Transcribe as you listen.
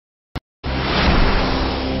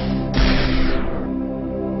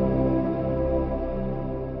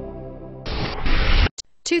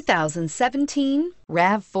2017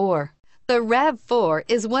 RAV4. The RAV4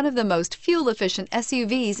 is one of the most fuel-efficient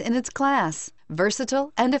SUVs in its class.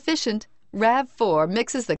 Versatile and efficient, RAV4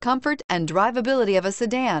 mixes the comfort and drivability of a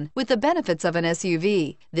sedan with the benefits of an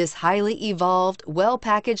SUV. This highly evolved,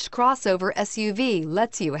 well-packaged crossover SUV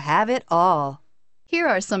lets you have it all. Here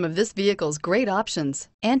are some of this vehicle's great options: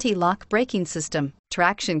 anti-lock braking system,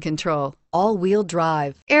 traction control, all-wheel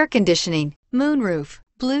drive, air conditioning, moonroof,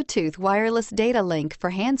 Bluetooth wireless data link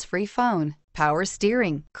for hands-free phone, power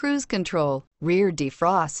steering, cruise control, rear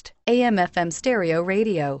defrost, AM/FM stereo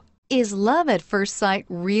radio. Is love at first sight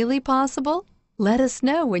really possible? Let us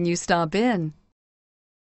know when you stop in.